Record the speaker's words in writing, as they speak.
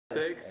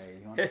6. Hey,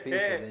 you want a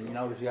pizza, then you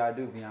know what you gotta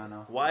do,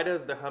 Viano. Why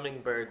does the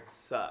hummingbird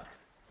suck?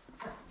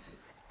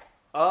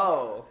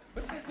 Oh.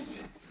 What type of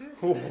shit is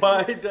this?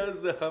 Why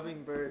does the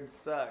hummingbird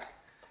suck?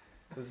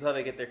 This is how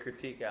they get their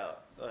critique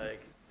out.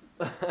 Like,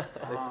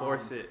 they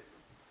force it.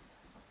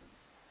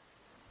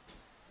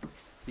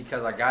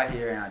 Because I got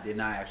here and I did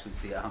not actually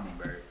see a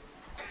hummingbird.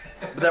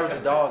 But there was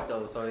a dog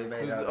though, so it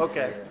made up.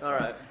 Okay, yeah, so,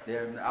 alright.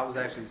 Yeah, I was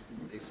actually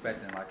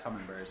expecting like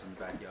hummingbirds in the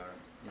backyard.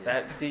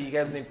 Yeah. See, you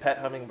guys need pet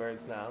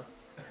hummingbirds now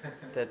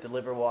that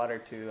deliver water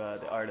to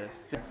the artist.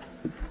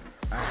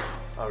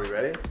 Are we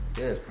ready?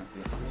 Yeah. Is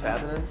this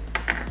happening?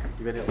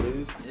 You ready to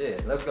lose? Yeah,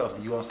 let's go.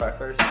 You want to start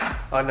first?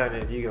 Oh, no,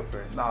 you go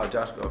first. No,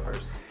 Josh go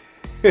first.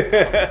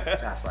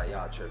 Josh like,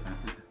 y'all tripping.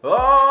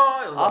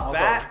 Oh, it was Off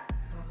bat.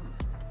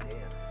 Damn.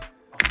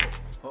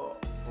 Oh.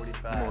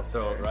 45. I'm gonna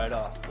throw it right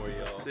off for y'all.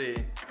 Let's see.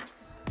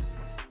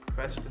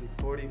 Question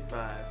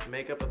 45.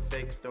 Make up a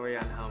fake story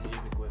on how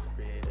music was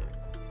created.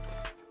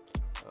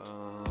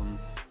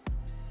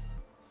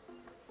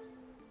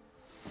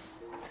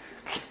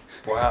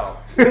 Wow.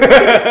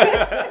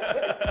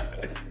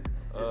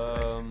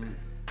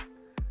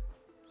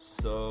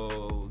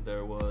 So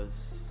there was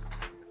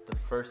the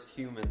first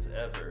humans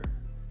ever,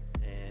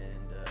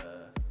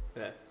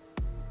 and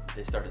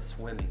they started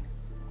swimming,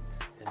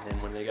 and then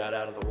when they got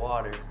out of the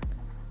water,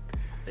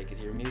 they could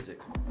hear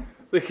music.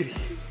 Look at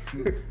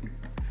you.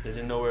 They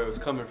didn't know where it was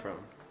coming from,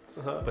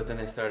 but then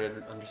they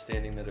started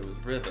understanding that it was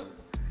rhythm,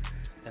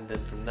 and then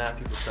from that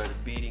people started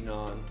beating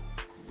on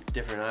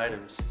different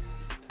items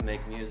to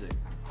make music,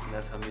 and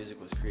that's how music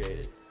was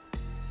created.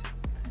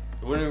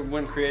 It wouldn't have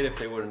went creative if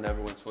they would have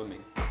never went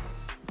swimming.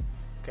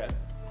 Okay.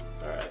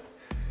 Alright.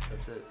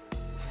 That's it.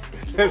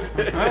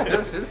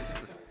 That's it.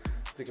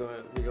 Is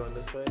it we going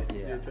this way?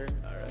 Yeah. Your turn?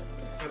 Alright.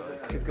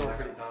 He's going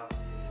pretty tough.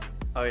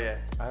 Oh, yeah.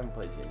 I haven't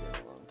played Jenga in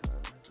a long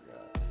time. I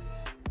forgot.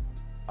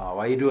 Oh,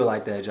 why you do it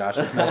like that, Josh?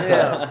 It's messed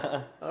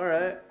up.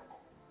 Alright.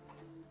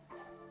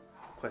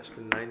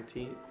 Question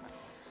 19.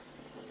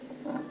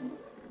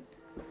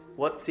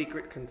 What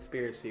secret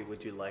conspiracy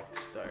would you like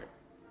to start?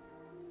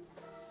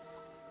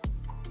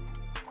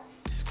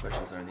 These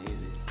questions aren't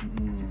easy.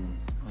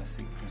 Let's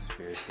see,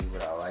 conspiracy.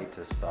 Would I like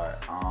to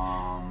start?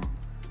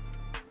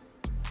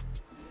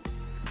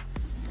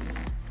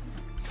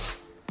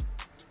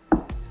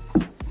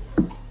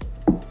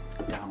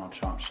 Donald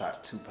Trump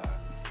shot Tupac.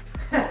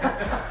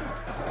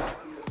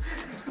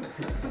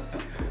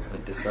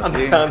 Put this up I'm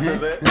here. down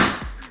with it.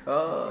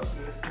 Oh.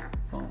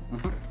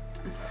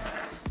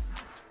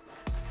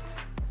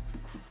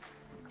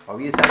 Are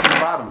we attacking the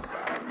bottom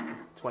side?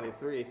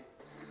 23.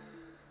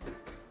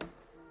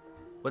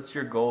 What's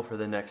your goal for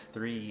the next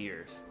 3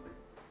 years?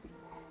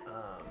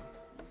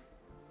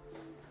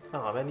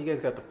 Oh man, you guys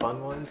got the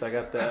fun ones. I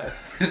got the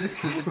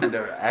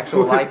The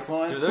actual life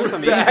ones? Dude, there's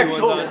some The easy ones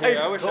actual on here.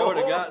 I life wish I would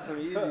have goal. got some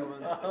easy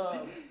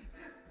ones.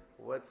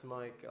 What's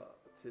my goal?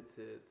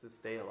 To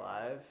stay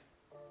alive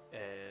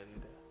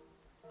and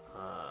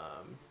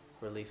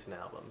release an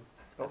album.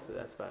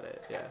 That's about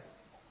it. Yeah.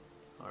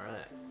 All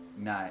right.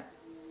 Not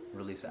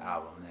release an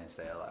album and then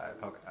stay alive.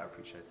 Okay, I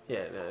appreciate it.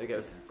 Yeah, no, I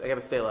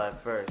gotta stay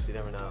alive first. You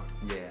never know.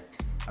 Yeah.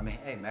 I mean,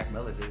 hey, Mac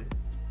Miller did it.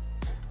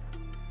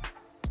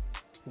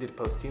 You did a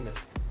posthumous.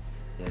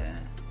 Yeah.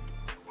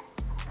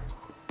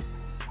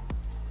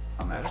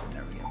 I'm actually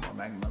never getting more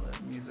Mac Miller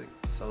music.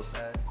 So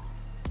sad.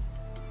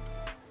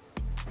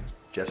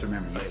 Just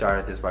remember, you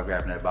started this by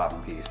grabbing that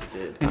bottom piece.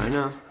 Did. I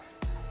know.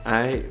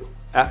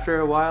 After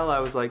a while, I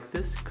was like,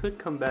 this could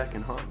come back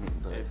and haunt me,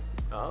 but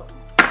Oh.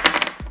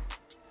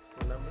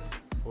 What number?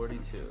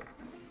 42.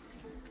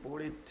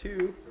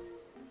 42.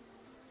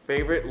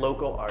 Favorite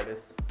local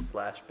artist /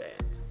 band.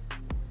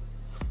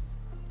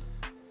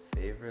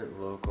 Favorite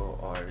local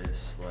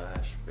artist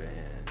 /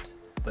 band.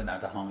 But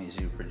not the homies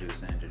you produce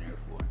and engineer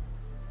for.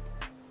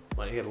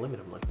 Why you gotta limit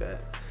them like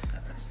that?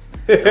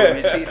 Don't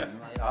be cheating.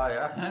 Like, oh,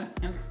 yeah.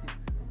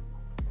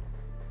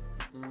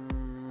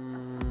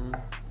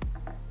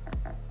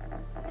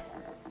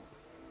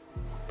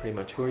 Pretty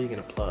much. Who are you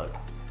gonna plug?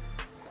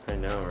 I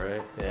know,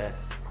 right? Yeah.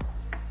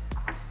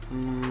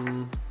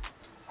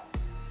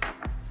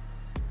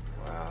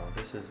 Wow,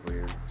 this is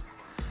weird.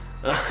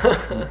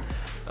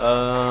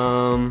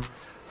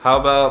 How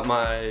about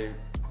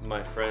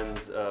my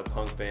friend's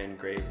punk band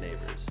Grave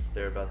Neighbors?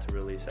 They're about to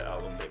release an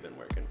album they've been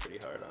working pretty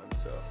hard on,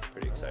 so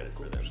pretty excited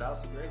for them.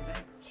 Shouts to Greg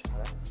Neighbors.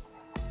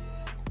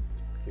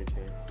 Your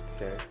turn,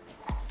 Sarah.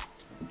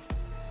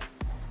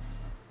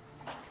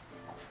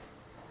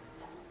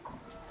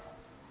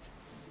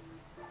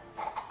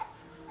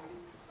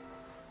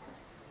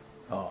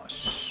 Oh,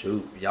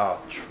 shoot. Y'all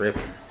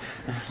tripping.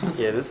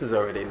 Yeah, this is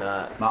already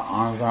not. My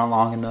arms aren't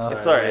long enough.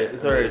 It's alright.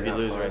 It's alright if you Not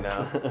lose fun. right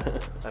now.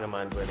 I don't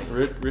mind winning.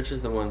 Rich is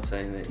the one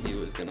saying that he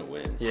was gonna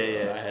win, so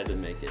Yeah. I had to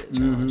make it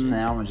challenging.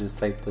 Now I'm going to just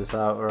take this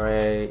out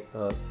right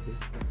up.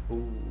 Ooh.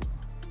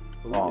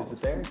 Ooh, Oh. is it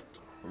there?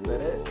 Is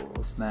that it?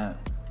 Oh,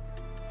 snap.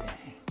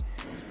 Dang.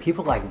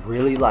 People like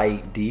really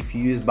like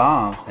defuse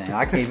bombs, and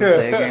I can't even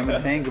play a game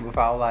of Jenga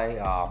before I was like,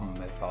 oh, I'm gonna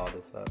mess all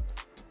this up.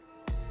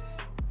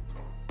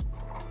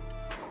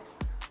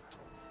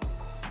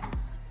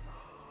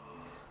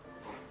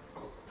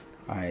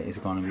 Alright, it's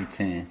gonna be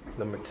 10.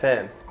 Number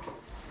 10.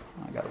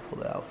 I gotta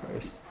pull it out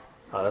first.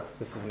 Oh,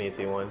 this is an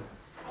easy one.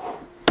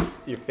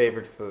 Your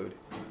favorite food?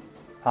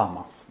 Oh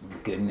my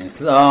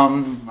goodness.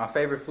 My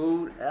favorite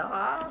food?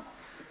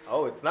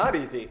 Oh, it's not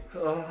easy.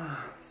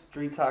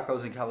 Street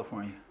tacos in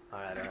California.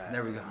 Alright.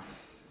 There we go.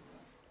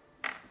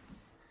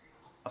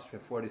 I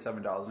spent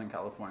 $47 in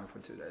California for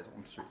 2 days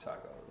on street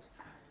tacos.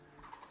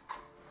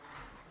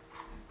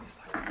 It's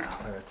like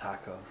 $1 a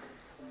taco.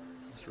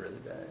 It's really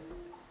bad.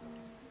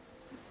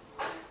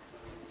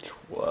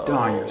 12.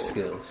 Darn your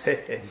skills.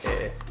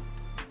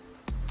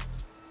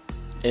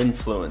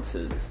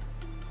 Influences.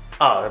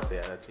 Oh,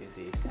 that's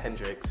easy.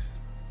 Hendrix,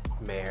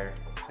 Mayer,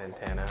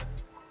 Santana,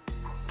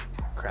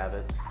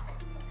 Kravitz.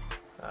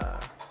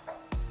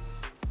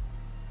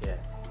 Yeah,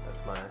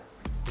 those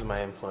are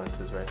my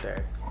influences right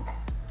there.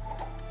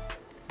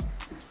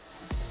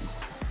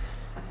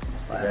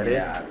 Ready?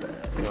 Yeah.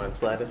 You want to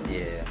slide it?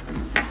 Yeah.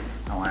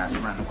 I want to ask a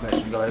random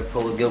question. Go ahead and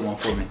pull a good one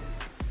for me.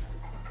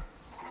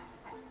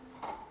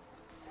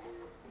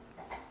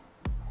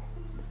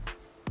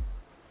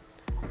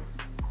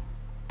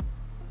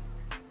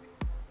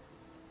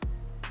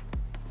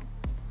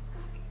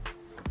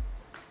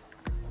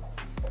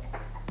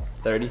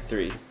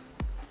 $33.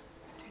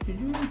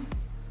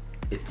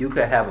 If you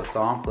could have a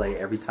song play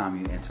every time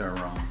you enter a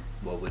room,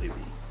 what would it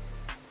be?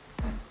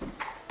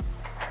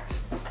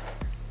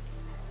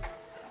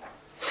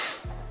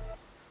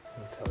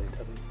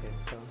 Teletubbies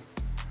theme song.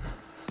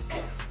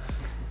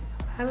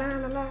 La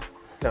la la.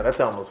 No, that's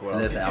Elmo's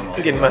World. That's Elmo's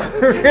Get World.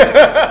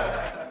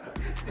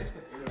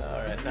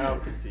 Alright, now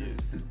I'm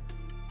confused.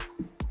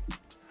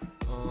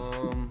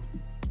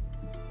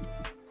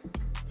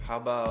 How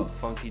about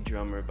Funky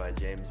Drummer by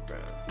James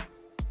Brown?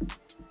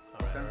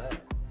 Alright.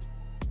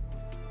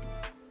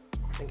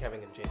 I think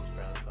having a James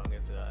Brown song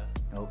is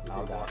Nope. is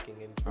I'll a go.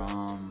 walking intro.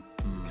 Kind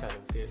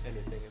of good.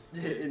 Anything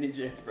is Any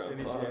James Brown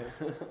Any song.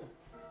 James.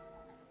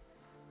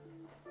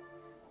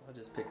 I'll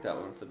just pick that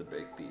one for the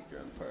breakbeat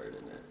drum part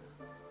in it.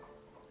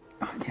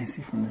 I can't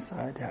see from the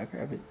side. I'll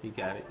grab it. You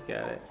got it.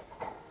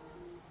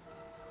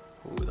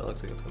 Ooh, that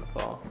looks like it's gonna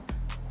fall.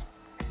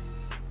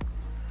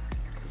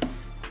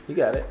 You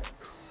got it.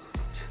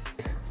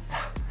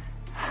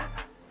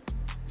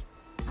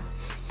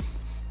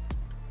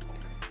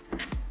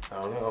 I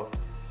don't know.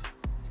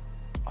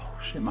 Oh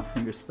shit, my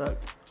finger's stuck.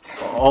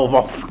 Oh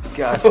my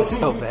gosh, it's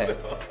so bad.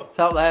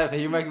 Stop laughing,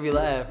 you're making me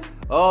laugh.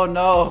 Oh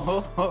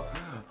no.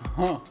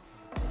 I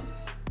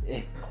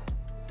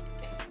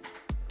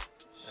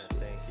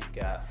think you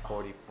got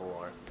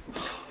 44.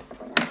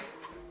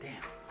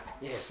 Damn.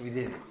 Yes, we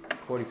did it.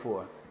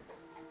 44.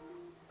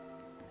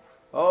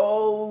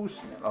 Oh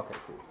snap. Okay,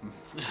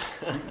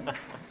 cool.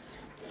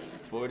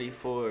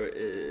 44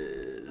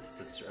 is This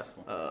is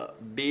stressful.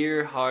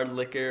 beer, hard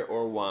liquor,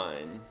 or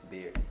wine.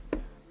 Beer.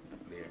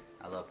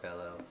 I love pale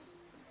ales.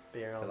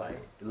 Beer But on like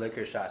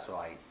liquor shots are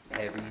like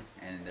heavy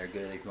and they're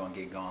good if you want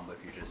to get going, but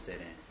if you're just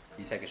sitting,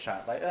 you take a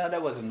shot like,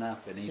 that wasn't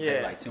enough, and then you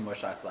take like 2 more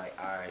shots like,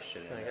 alright,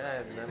 shit. Like,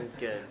 that is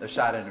good. A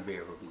shot and a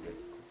beer would be good.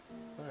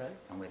 Alright.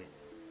 I'm with it.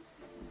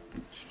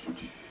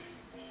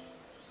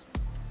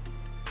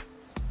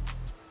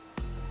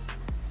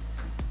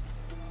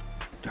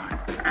 Darn.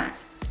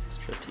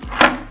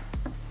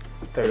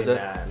 What is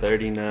that?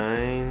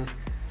 39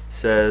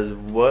 says,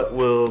 what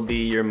will be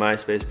your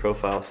MySpace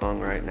profile song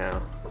right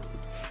now?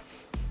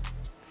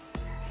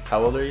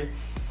 How old are you?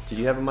 Did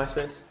you have a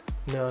MySpace?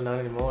 No, not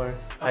anymore.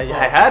 I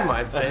had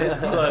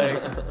MySpace.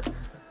 Like,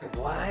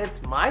 what?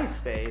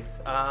 MySpace?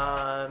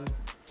 Damn,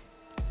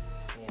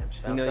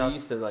 You know, out you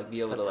used to like be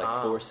able to like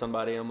Tom. force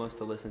somebody almost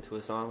to listen to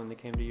a song when they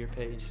came to your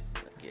page.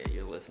 Like, yeah,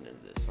 you're listening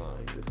to this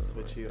song. This is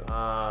what you.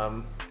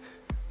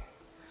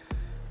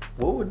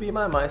 What would be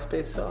my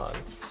MySpace song?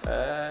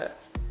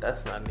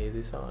 That's not an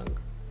easy song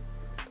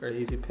or an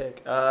easy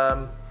pick.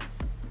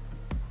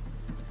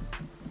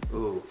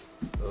 Ooh.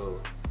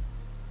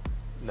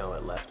 No,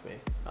 it left me.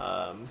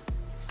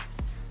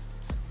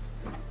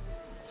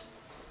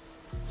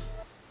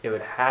 It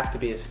would have to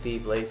be a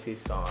Steve Lacy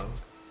song,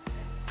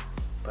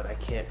 but I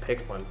can't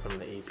pick one from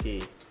the EP.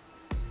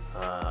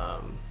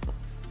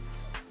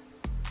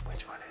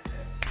 Which one is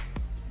it?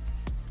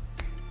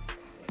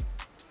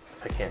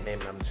 If I can't name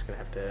it, I'm just gonna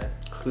have to.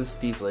 Who's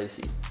Steve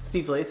Lacy?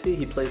 Steve Lacy.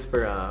 He plays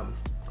for.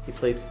 He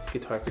played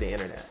guitar for the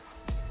Internet,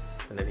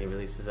 and then he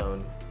released his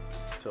own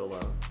solo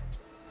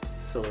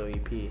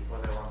EP.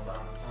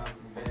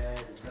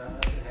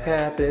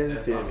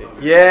 Happened to me.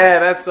 Yeah,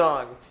 that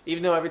song.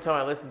 Even though every time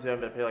I listen to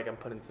it, I feel like I'm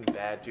putting some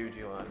bad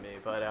juju on me.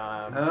 But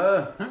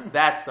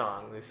that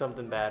song, there's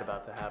something bad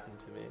about to happen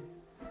to me.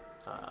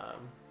 I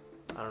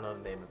don't know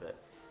the name of it.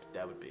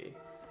 That'd be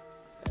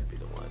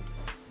the one.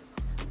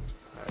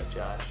 All right,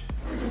 Josh.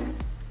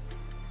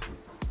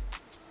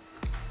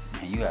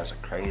 Man, you guys are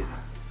crazy.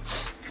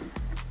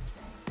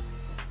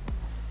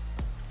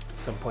 At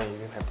some point, you're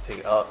gonna have to take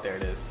it. Oh, there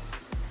it is.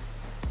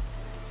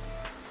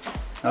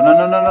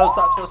 No,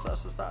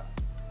 stop.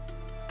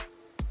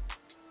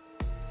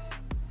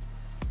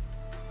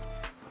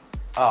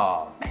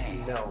 Oh,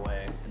 man. No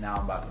way. Now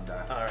I'm about to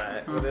die. All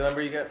right. What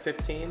number you got?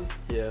 15?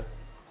 Yeah.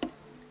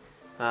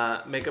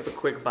 Make up a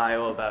quick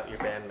bio about your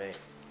bandmate.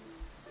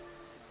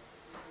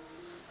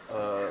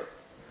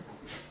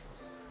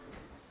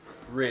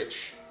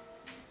 Rich.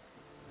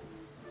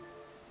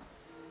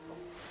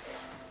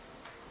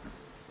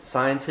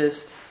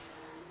 Scientist.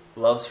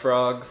 Loves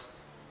frogs.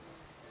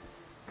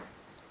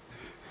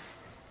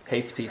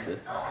 Hates pizza.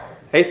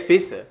 Hates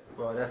pizza.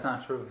 Well, that's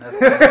not true.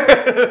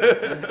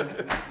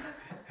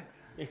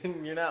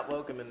 You're not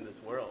welcome in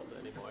this world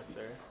anymore,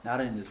 sir.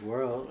 Not in this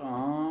world.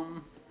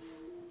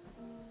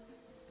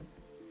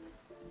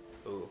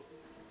 Ooh.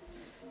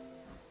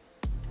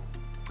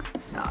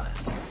 Nah,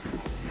 that's...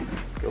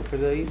 Go for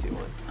the easy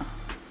one.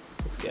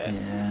 This guy.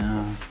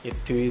 Yeah.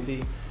 It's too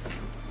easy.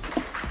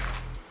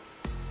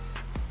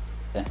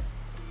 Yeah.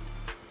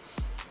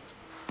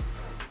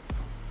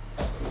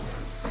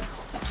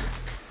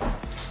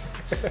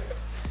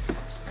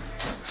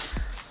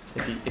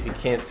 If you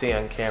can't see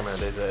on camera,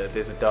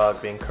 there's a dog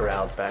being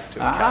corralled back to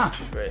a couch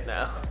right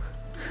now.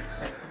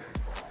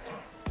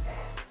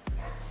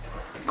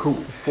 Cool.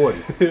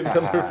 40.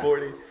 Number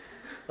 40.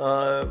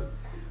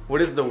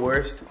 What is the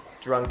worst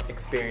drunk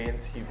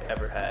experience you've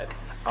ever had?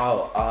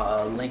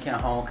 Lincoln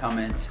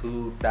Homecoming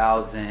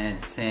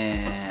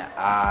 2010.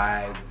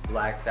 I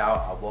blacked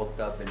out. I woke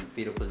up in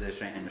fetal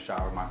position in the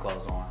shower with my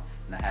clothes on,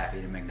 and I had to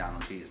eat a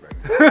McDonald's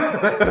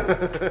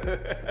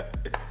cheeseburger.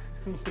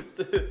 Just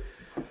the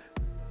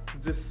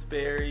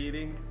despair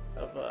eating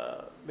of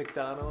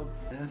McDonald's.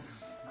 It was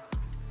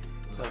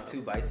like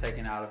 2 bites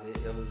taken out of it.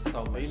 It was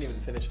so much. You didn't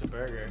even finish the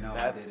burger. No,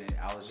 I didn't.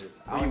 I was just.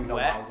 I Were don't you even know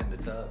wet? I was in the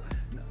tub.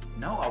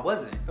 No, I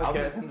wasn't. Okay. I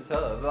was just in the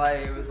tub.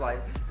 Like it was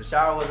like the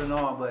shower wasn't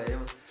on, but it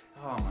was.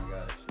 Oh my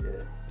gosh,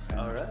 yeah.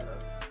 All right.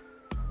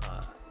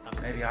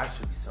 Maybe I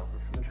should be sober.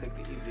 I'm gonna take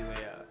the easy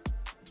way out.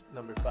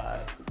 Number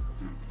 5.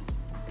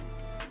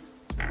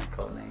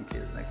 Code name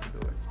kids next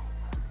door.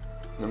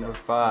 Number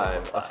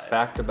 5. A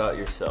fact about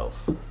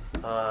yourself.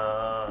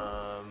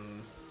 A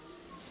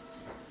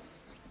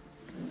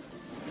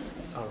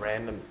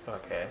random.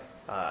 Okay.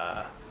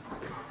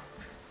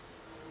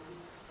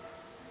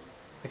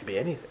 It could be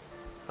anything.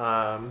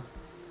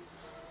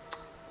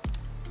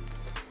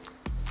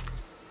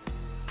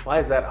 Why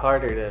is that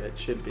harder than it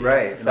should be?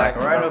 Right. Like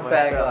about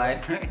fact,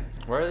 myself. like.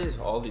 Why are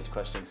all these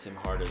questions seem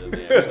harder than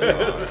they actually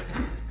are?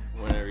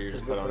 Whenever you're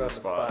just put on the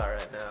spot.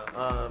 Right now.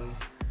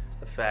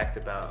 A fact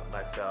about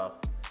myself.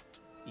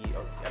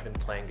 I've been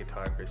playing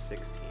guitar for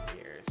 16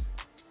 years.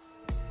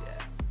 Yeah.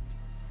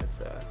 That's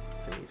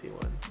an easy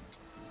one.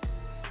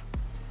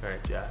 All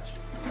right, Josh.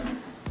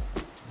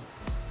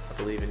 I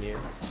believe in you.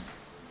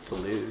 To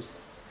lose.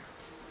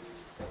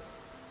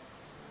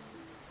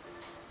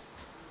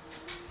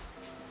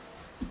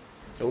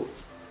 Oh.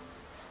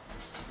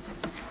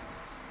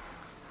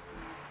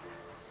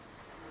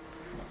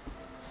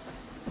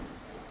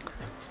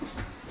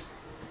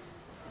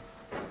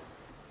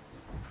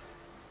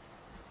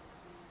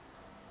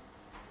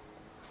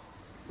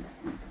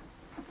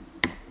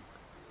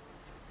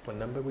 What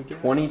number we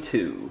get?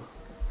 22.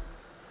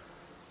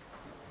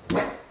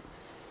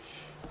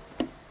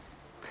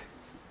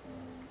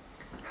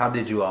 How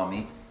did you all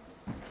meet?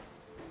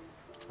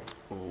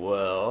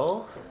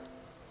 Well,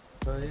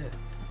 Oh yeah.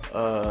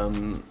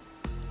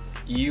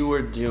 you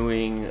were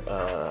doing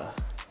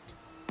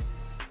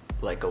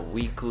like a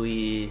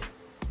weekly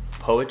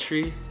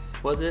poetry,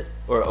 was it?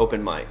 Or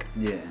open mic?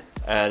 Yeah.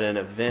 At an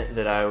event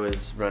that I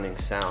was running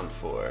sound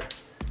for.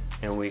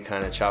 And we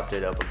kind of chopped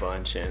it up a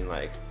bunch and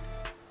like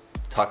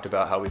talked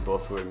about how we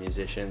both were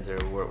musicians or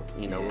we're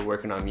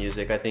working on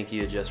music. I think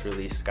you had just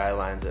released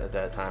Skylines at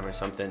that time or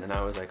something, and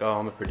I was like, oh,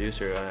 I'm a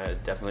producer and I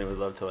definitely would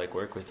love to like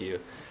work with you.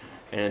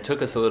 And it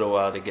took us a little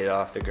while to get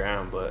off the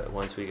ground, but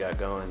once we got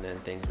going, then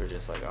things were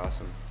just like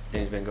awesome.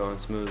 Things been going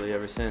smoothly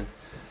ever since.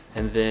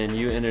 And then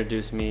you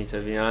introduced me to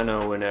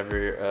Viano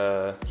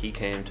whenever he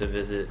came to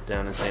visit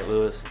down in St.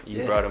 Louis.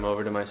 You brought him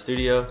over to my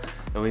studio,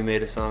 and we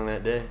made a song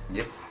that day.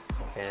 Yep.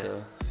 And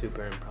So-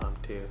 super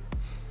impromptu.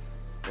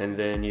 And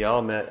then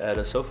y'all met at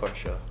a So-Far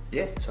show.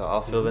 Yeah. So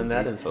I'll fill in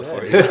that info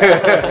for you.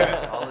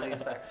 All of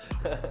these facts.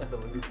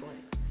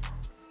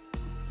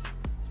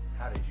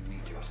 How did you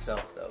meet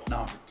yourself, though?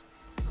 No.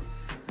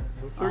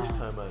 The first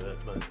time I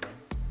met myself.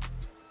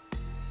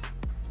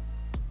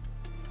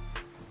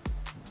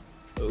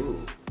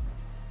 Ooh.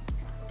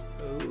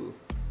 Ooh.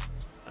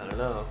 I don't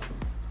know.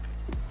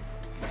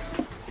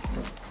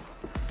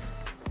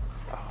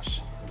 Oh,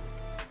 shit.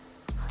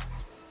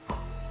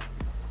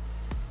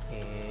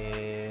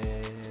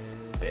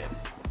 And bam.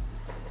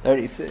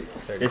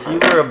 36. If you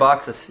were a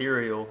box of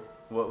cereal,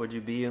 what would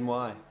you be and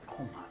why?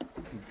 Oh my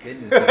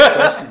goodness, this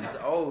question is,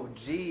 oh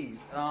geez.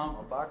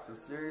 A box of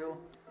cereal?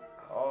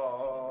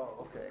 Oh,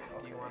 okay.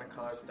 Do you want to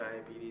cause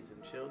diabetes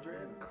in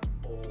children,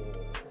 or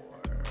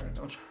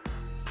Don't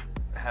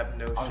have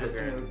no I'm just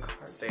sugar doing and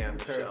cartoon stay on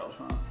the characters, shelf?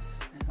 huh?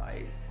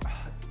 Like,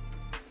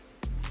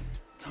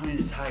 Tony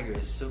the Tiger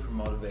is super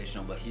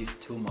motivational, but he's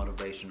too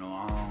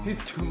motivational.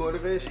 He's too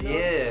motivational.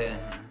 Yeah.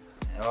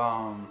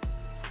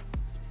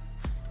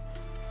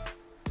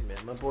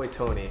 Man, my boy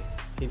Tony,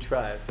 He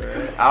tries,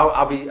 alright?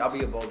 I'll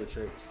be a bowl of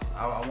tricks.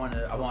 I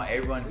want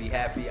everyone to be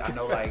happy. I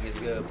know like it's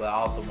good, but I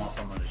also want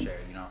someone to share.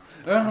 You know.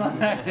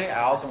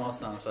 I also want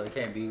some, so it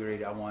can't be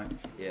greedy. I want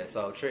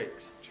So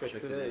tricks.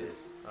 Tricks it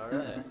is. All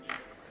right.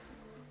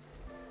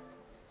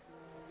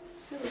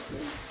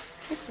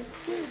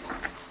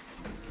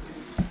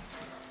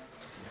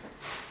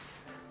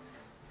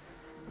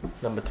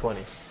 Number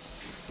 20.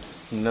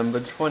 Number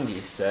 20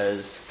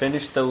 says,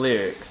 finish the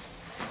lyrics.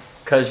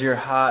 'Cause you're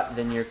hot,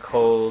 then you're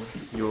cold,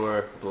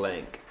 you're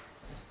blank.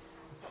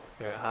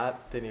 You're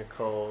hot, then you're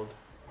cold.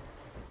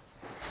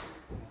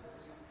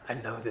 I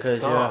know this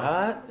 'Cause song. you're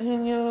hot,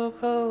 then you're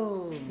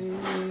cold.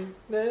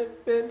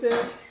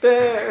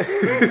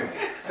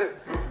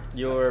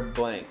 You're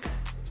blank.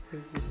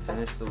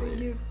 Finish the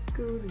lyrics. You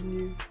good and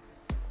you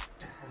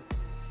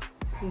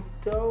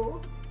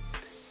don't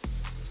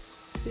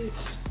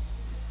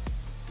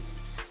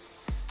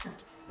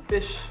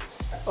fish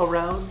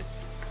around.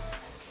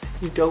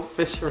 You don't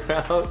fish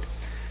around.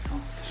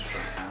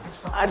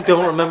 I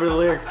don't remember the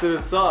lyrics to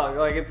this song.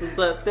 Like it's just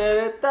like you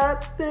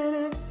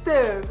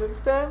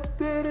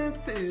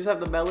just have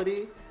the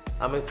melody.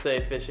 I'm gonna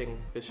say fishing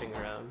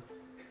around.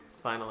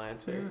 Final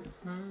answer.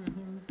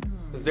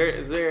 Is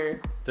there?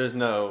 There's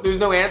no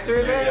answer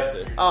in there?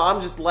 answer. Oh,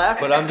 I'm just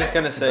laughing. But I'm just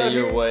gonna say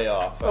you're way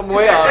off. I'm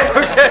way off.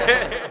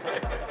 Okay.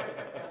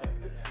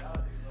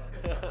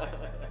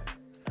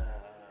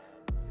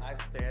 I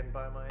stand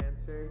by my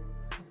answer.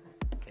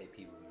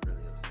 KP would be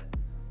really upset.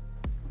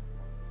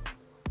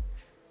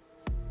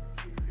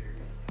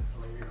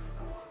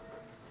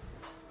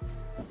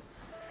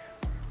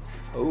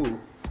 Oh.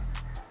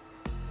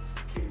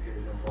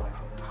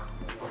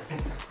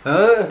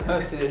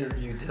 That's the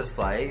interview just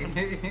like.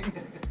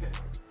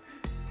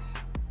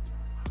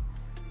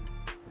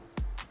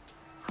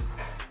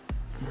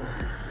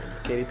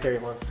 Katy Perry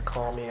wants to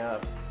call me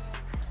up.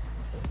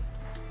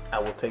 I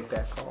will take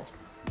that call.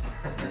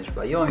 And she's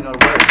like, you don't even know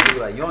the words. She's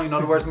like, you don't even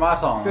know the words to my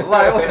song. It's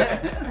like,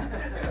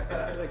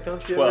 Like,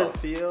 don't you ever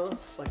feel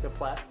like a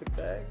plastic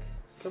bag?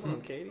 Come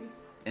on, Katie.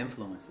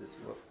 influences.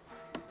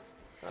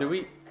 Do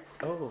we?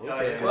 Oh, Yeah,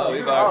 okay. yeah. Well,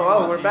 we've Oh,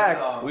 already, we're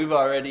back. we've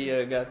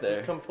already got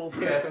there. Come full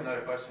You ask circle.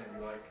 another question and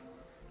be like,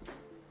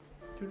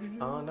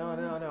 Oh, no.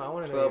 I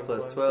want to know. 12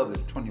 plus 12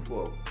 is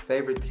 24.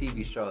 Favorite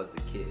TV show as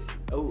a kid?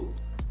 Oh.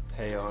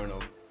 Hey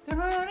Arnold. No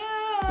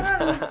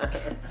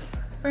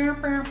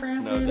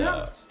No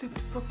doubt.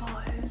 Stupid football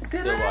head.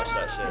 Still watch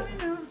that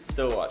shit.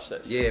 Still watch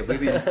that shit. Yeah, we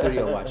be in the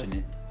studio watching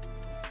it.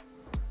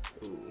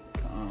 Ooh.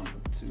 Come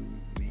to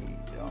me,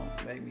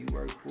 don't make me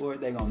work for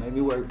it. They gonna make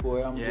me work for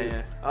it. I'm Yeah.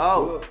 just.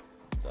 Oh.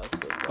 That's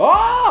the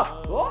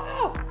Oh!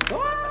 Oh! I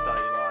thought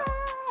you lost.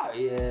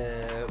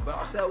 Yeah, but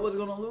I said I was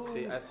gonna lose.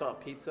 See, I saw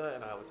pizza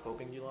and I was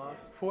hoping you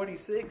lost.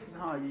 46?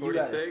 No, you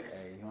 46? gotta.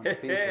 Hey, you want the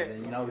pizza?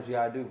 Then you know what you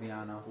gotta do,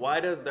 Viano.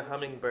 Why does the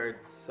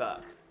hummingbird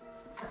suck?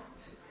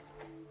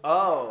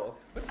 Oh.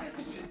 What type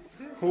of shit is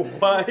this?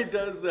 Why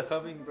does the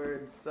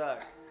hummingbird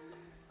suck?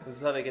 This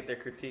is how they get their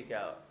critique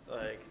out.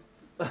 Like,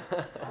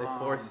 they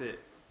force it.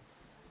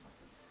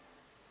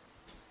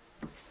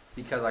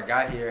 Because I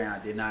got here and I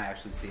did not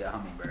actually see a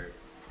hummingbird.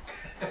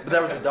 But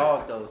there was a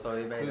dog though, so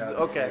it made out.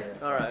 Okay, Yeah,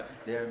 so alright.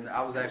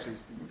 I was actually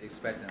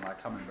expecting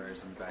like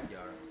hummingbirds in the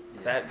backyard.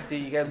 Yeah. See,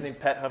 you guys need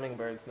pet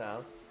hummingbirds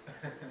now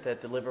that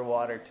deliver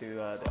water to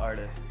the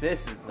artist.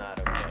 This is not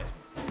okay.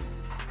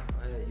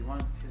 Hey, you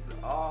want?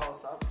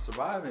 Stop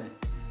surviving.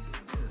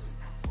 Goodness.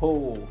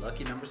 Oh,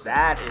 Lucky number 7.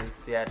 that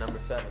is, number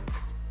 7.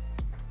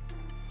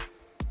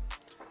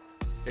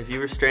 If you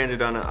were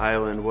stranded on an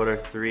island, what are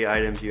 3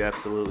 items you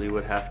absolutely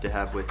would have to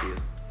have with you?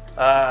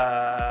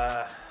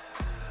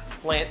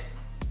 Flint.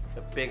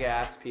 A big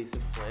ass piece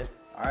of flint.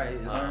 Alright, you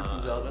learned from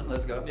Zelda.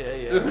 Let's go.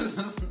 Yeah.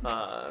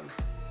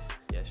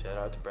 Shout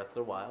out to Breath of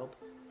the Wild.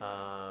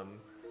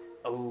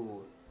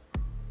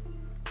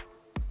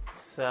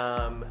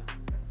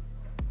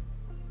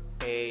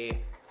 A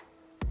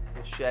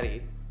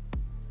machete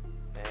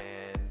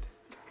and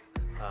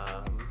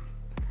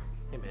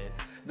hey man.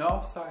 No,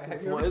 I'm sorry.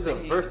 This one is a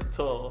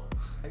versatile.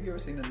 Have you ever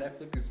seen the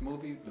Netflix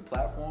movie, The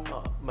Platform?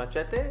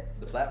 Machete?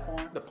 The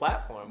Platform? The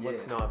Platform? Yeah.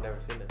 No, I've never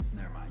seen this.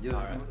 Never mind.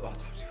 All right. I'll talk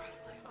to you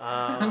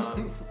about it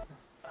later.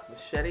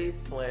 Machete,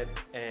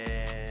 flint,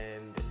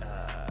 and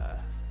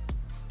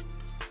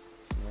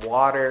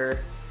water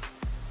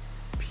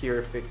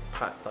purific.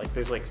 Like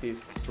there's like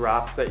these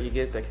drops that you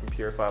get that can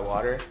purify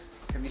water.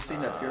 Have you seen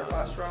the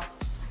Purify straw?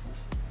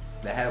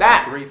 That has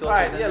That! like 3 filters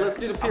Alright, in yeah, there? let's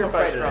do the I'm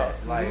Purify afraid of straw.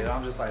 that. Like,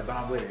 I'm just like, but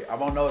I'm with it. I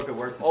won't know if it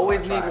works until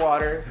Always I need try.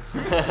 water.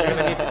 You're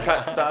gonna need to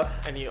cut stuff,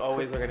 and you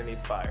always are gonna need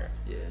fire.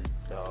 Yeah.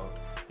 So,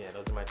 yeah,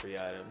 those are my 3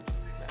 items.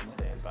 I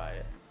stand by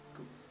it.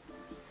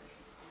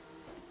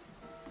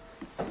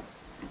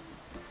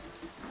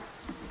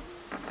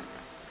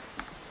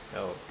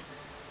 Oh,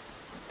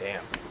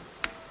 damn.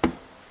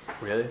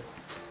 Really?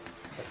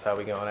 That's how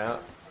we going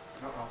out?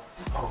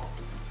 Oh,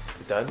 is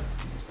it done?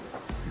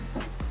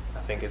 I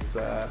think it's,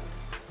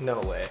 no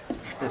way.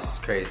 This is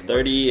crazy.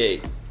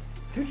 38.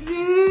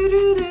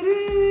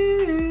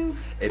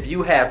 If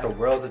you had the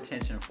world's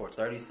attention for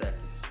 30 seconds,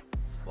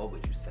 what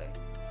would you say?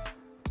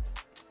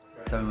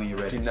 Tell me when you're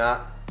ready. Do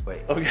not.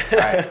 Wait. Okay. All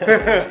right.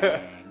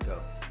 And go.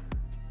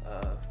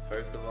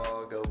 First of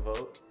all, go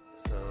vote.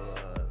 So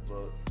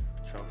vote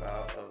Trump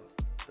out of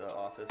the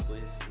office,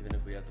 please. Even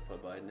if we have to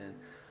put Biden in.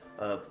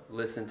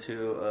 Listen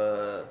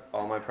to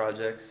all my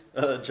projects.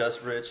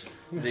 Just Rich,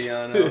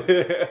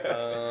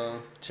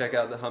 Viano. Check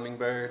out the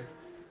Hummingbird.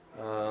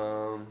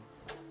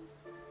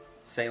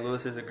 St.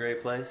 Louis is a great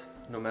place,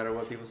 no matter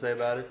what people say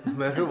about it. No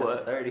matter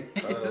what. 30. Is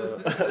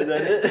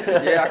that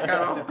it? Yeah, I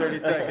count on 30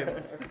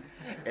 seconds.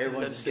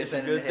 Everyone Just just say gets some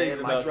in good the things head.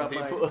 about Mic some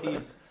drop people. like,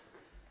 peace.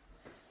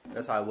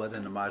 That's how I was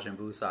in the Majin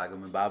Buu saga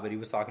when Babidi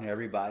was talking to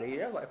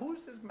everybody. I was like, who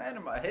is this man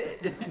in my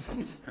head?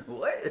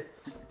 What?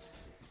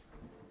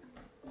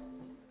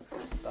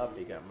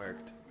 Bobby got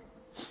murked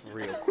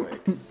real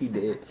quick. He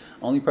did.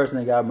 Only person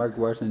that got murked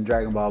worse than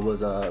Dragon Ball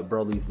was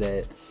Broly's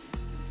dad.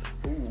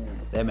 Ooh.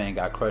 That man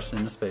got crushed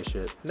in the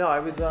spaceship. No, I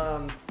was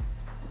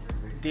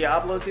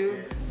Diablo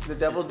dude, the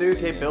devil dude.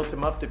 He built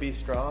him up to be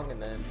strong,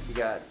 and then he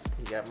got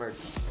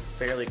murked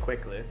fairly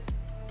quickly.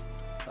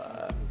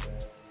 Oh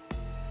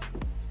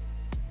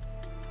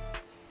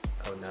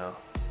no!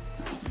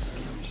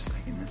 I'm just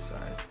taking this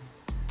side.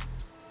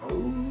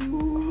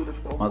 Ooh, let's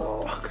go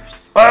ball.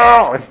 Motherfuckers.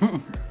 Oh!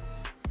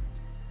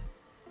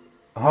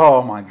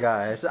 Oh my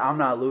gosh, I'm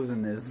not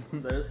losing this.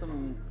 There's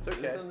some. It's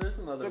okay. There's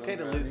some It's other okay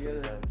to ones, lose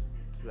right? sometimes.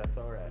 So that's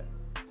all right.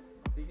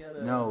 You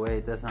gotta, No,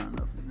 wait, that's not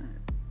enough in that.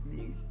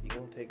 You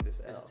won't take this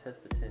gotta L.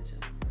 test the tension.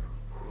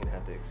 You're gonna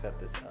have to accept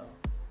this L.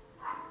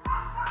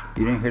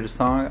 You didn't hear the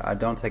song? I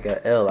don't take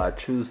a L, I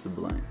choose the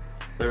blunt.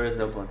 There is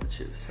no blunt to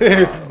choose.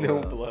 There's no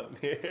well. blood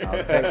here.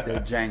 I'll take the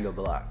Jenga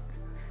block.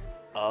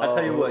 I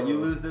tell you what, you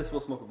lose this,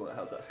 we'll smoke a blunt.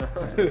 How's that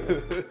sound?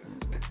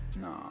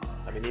 No.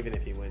 I mean, even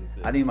if he wins,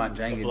 I need my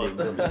Jenga blood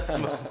dick will be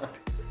smoked.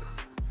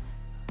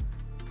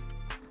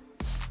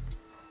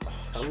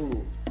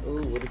 Ooh,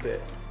 what is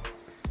it?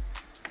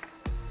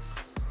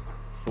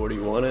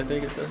 41, I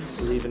think it says.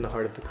 Believe in the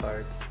heart of the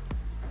cards.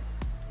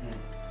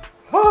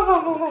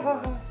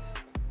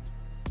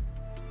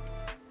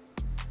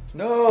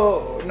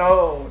 No,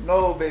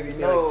 baby,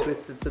 You're like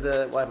twisted to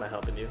the. Why am I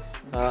helping you?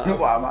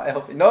 Why am I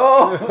helping?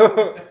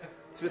 No!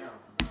 Twist.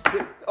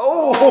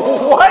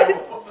 Oh, what?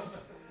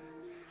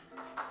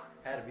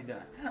 Had to be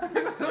done.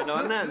 And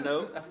on that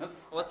note,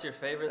 what's your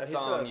favorite He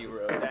song still you has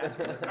wrote?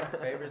 to stab.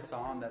 Favorite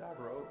song that I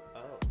wrote?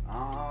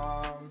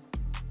 Oh.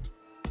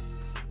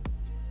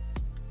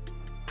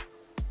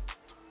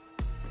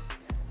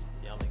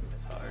 Y'all making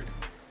this hard.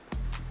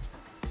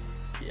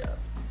 Yeah.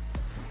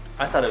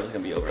 I thought it was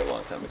going to be over a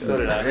long time ago. So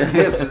did I.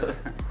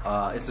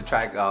 It's a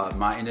track,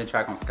 my ending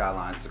track on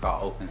Skylines. It's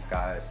called Open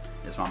Skies.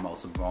 It's my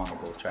most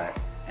vulnerable track.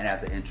 And it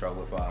has an intro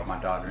with my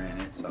daughter in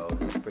it, so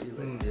it's pretty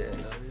lit. Yeah.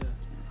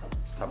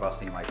 Just talk about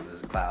seeing like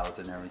the clouds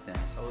and everything.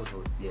 So it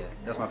was, yeah,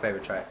 that's my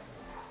favorite track.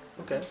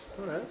 Okay,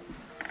 alright.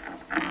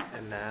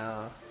 And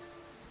now.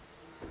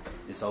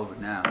 It's over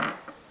now.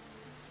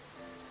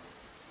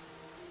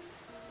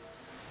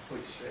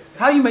 Holy shit.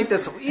 How you make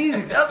that so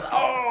easy? That's,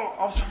 I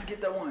was trying to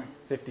get that one.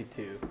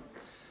 52.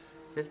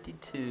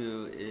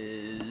 52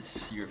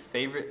 is your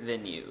favorite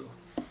venue.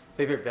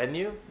 Favorite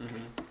venue?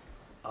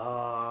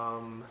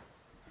 Mm-hmm.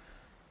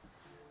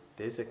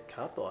 There's a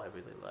couple I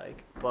really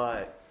like,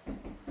 but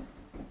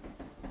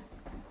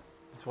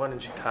there's one in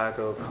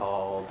Chicago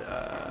called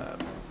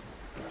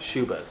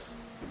Shuba's.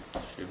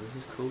 Shivers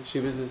is cool.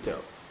 Shuba's is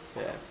dope.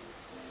 Yeah.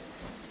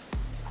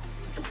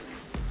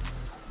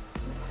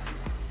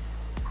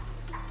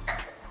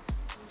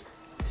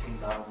 Team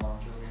Bottom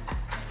Lounge over here.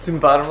 Team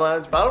Bottom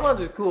Lounge. Bottom Lounge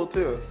is cool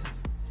too.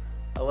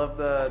 I love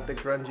the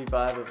grungy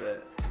vibe of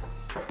it.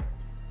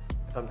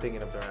 If I'm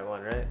thinking of the right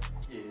one, right?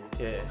 Yeah.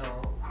 Yeah.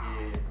 No.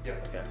 Yeah.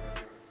 Okay.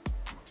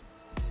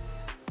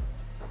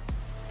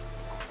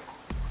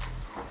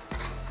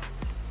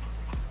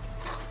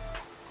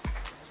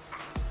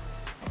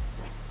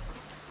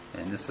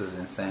 And this is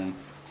insane.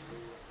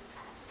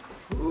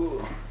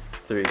 Ooh.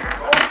 3.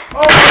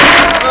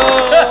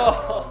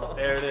 Oh!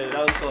 There it is.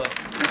 That was close.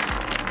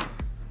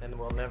 And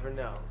we'll never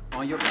know.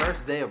 On your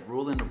first day of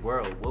ruling the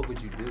world, what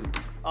would you do?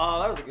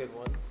 Oh, that was a good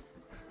one.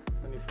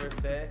 On your first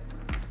day,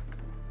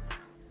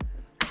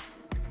 I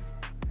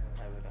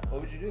would.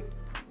 What would you do?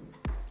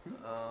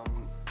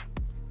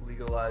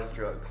 Legalize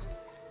drugs.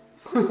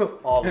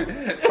 All of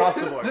them. Across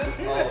the board.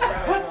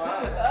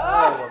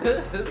 All of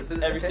them.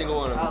 Every single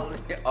one of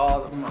them.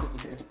 All of them.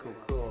 Cool.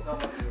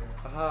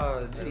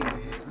 Oh,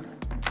 jeez.